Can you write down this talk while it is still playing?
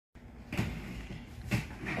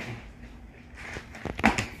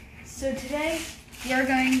So today we are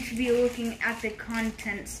going to be looking at the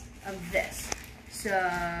contents of this.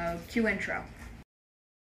 So cue intro.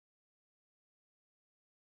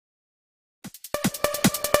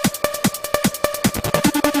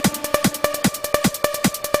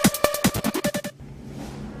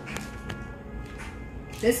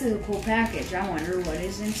 This is a cool package. I wonder what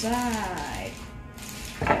is inside.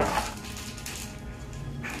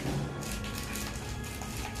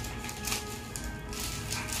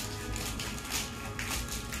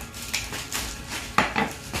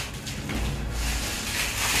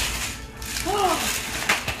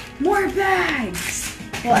 More bags!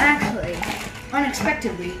 Well, actually,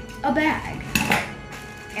 unexpectedly, a bag.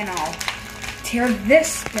 And I'll tear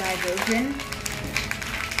this bag open.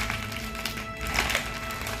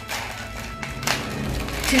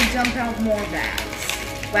 To dump out more bags.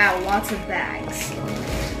 Wow, lots of bags.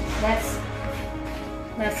 Let's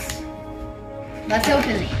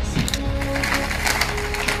open these.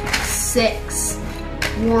 6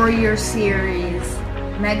 Warrior Series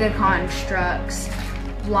Mega Construx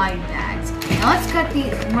blind bags. Now let's cut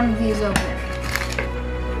one of these open. You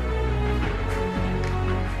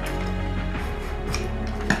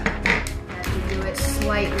have to do it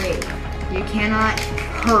slightly. You cannot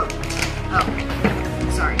hurt. Oh,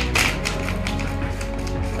 sorry.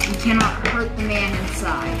 You cannot hurt the man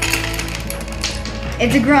inside.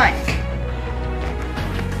 It's a grunt.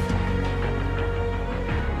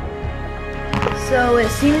 So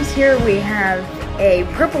it seems here we have a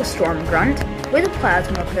purple storm grunt with a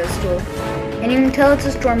plasma pistol, and you can tell it's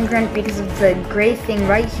a storm grunt because of the gray thing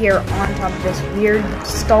right here on top of this weird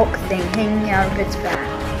stalk thing hanging out of its back.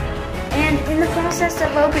 And in the process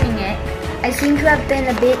of opening it, I seem to have been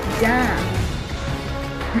a bit dumb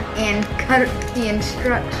and cut the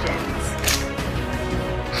instructions.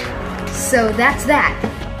 So that's that.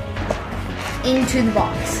 Into the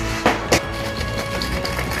box.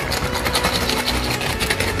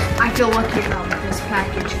 I feel lucky about this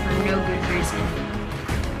package for no good reason.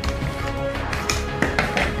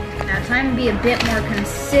 Now time to be a bit more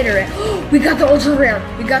considerate. We got the ultra rare.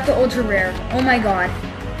 We got the ultra rare. Oh my god.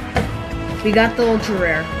 We got the ultra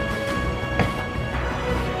rare.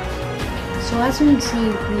 So as you can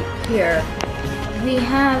see here, we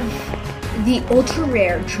have the ultra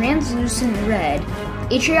rare translucent red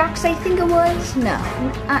Atriox, I think it was? No,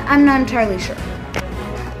 I'm not entirely sure.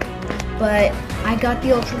 But I got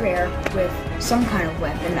the ultra rare with some kind of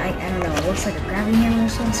weapon. I don't know, it looks like a gravity hammer or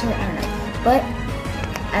some sort, I don't know. But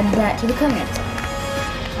add that to the comments.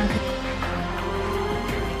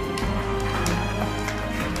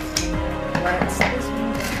 What's this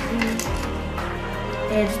one?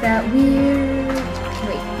 It's that weird,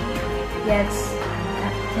 wait, yeah,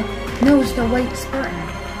 no, it's the white Spartan.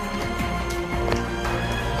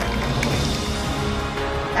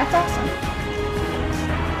 That's awesome.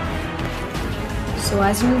 So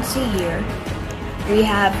as you can see here, we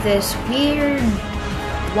have this weird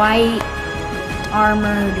white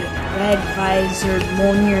armored red visored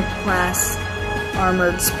Mjolnir class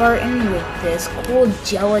armored Spartan with this cool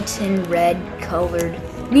gelatin red colored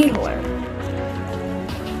needler.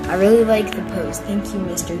 I really like the pose. Thank you,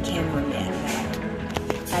 Mr. Cameraman.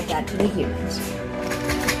 Add that to the heroes.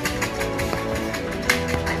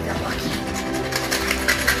 I got lucky.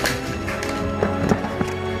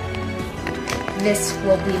 This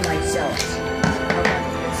will be my zealot.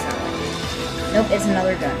 Nope, it's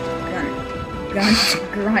another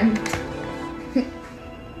grunt.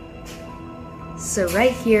 So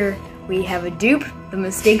right here we have a dupe, the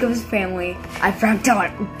mistake of his family. I frowned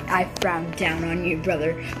down on you,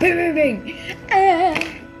 brother. Bang, bang, bang.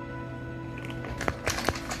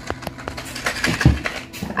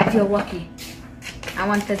 I feel lucky. I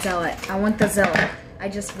want the zealot. I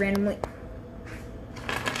just randomly.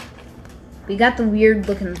 We got the weird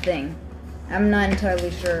looking thing. I'm not entirely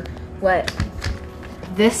sure what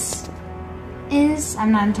this is.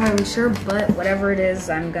 I'm not entirely sure, but whatever it is,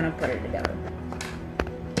 I'm gonna put it together.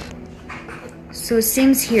 So it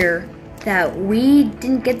seems here that we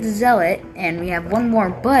didn't get the zealot, and we have one more,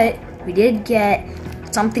 but we did get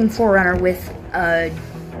something Forerunner with the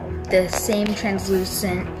same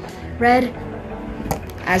translucent red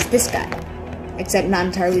as this guy, except not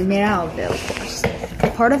entirely made out of it, of course.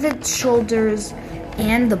 Part of its shoulders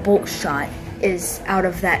and the bolt shot is out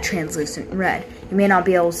of that translucent red. You may not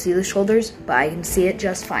be able to see the shoulders, but I can see it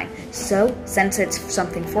just fine. So, since it's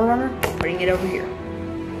something Forerunner, I'm putting it over here.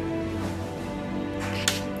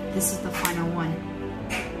 This is the final one.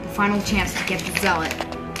 The final chance to get the zealot.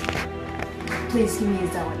 Please give me a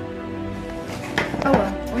zealot. Oh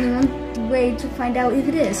well, only one way to find out if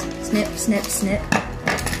it is. Snip, snip, snip.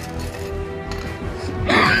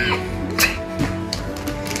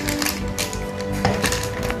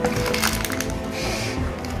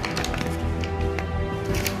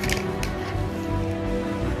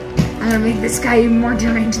 gonna make this guy even more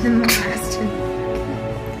deranged than the last.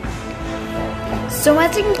 So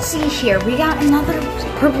as you can see here, we got another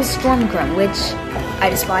purple storm grunt, which I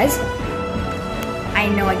despise. I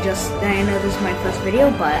know this is my first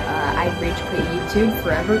video, but I rage quit YouTube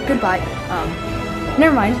forever. Goodbye.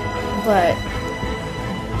 Never mind. But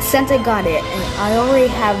since I got it, and I already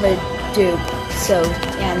have a dupe, so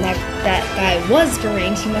and that guy was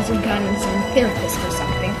deranged. He must have gotten some therapist or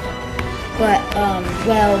something. But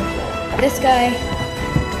well, this guy,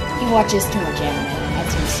 he watches too much anime,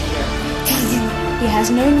 as you see here. He has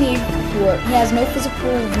no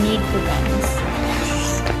physical need for guns.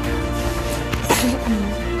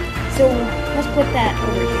 So let's put that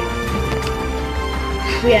over here.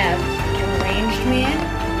 We have deranged man,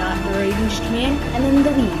 not deranged man, and then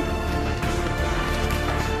the lead.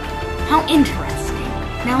 How interesting.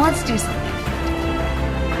 Now let's do something.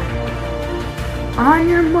 On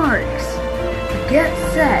your marks, get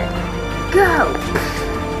set, go!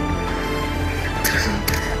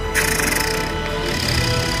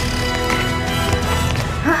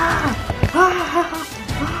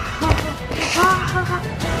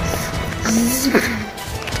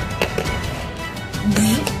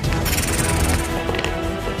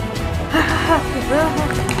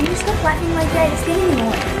 Can you stop laughing like that? It's getting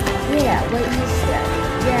annoying. Yeah, what you said.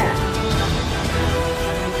 Yeah.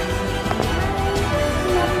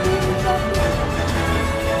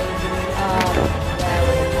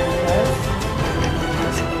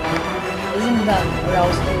 Isn't that or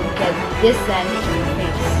else you get this end in your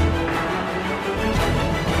face?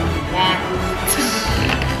 Nah.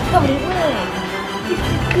 Oh, it worked!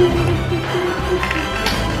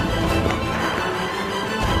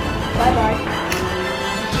 Bye-bye.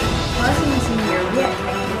 As you can see here, we have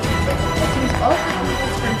use all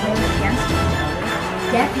chemicals for going against each other.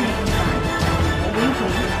 Definitely fine. Wink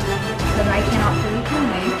wink. Because I cannot fully kill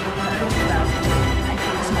me. I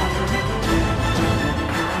feel small.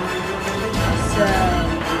 So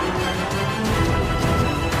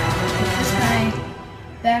put this guy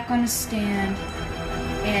back on his stand,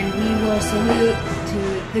 and we will salute to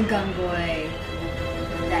the gun boy.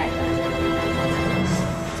 That guy.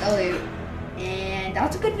 Salute. And that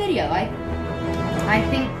was a good video. I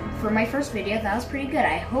think for my first video, that was pretty good.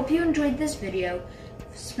 I hope you enjoyed this video.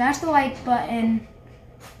 Smash the like button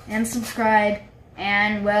and subscribe,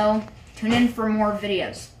 and well, tune in for more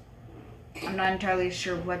videos. I'm not entirely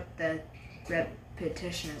sure what the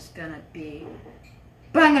repetition is gonna be,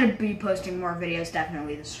 but I'm gonna be posting more videos,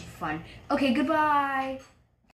 definitely. This was fun. Okay, goodbye.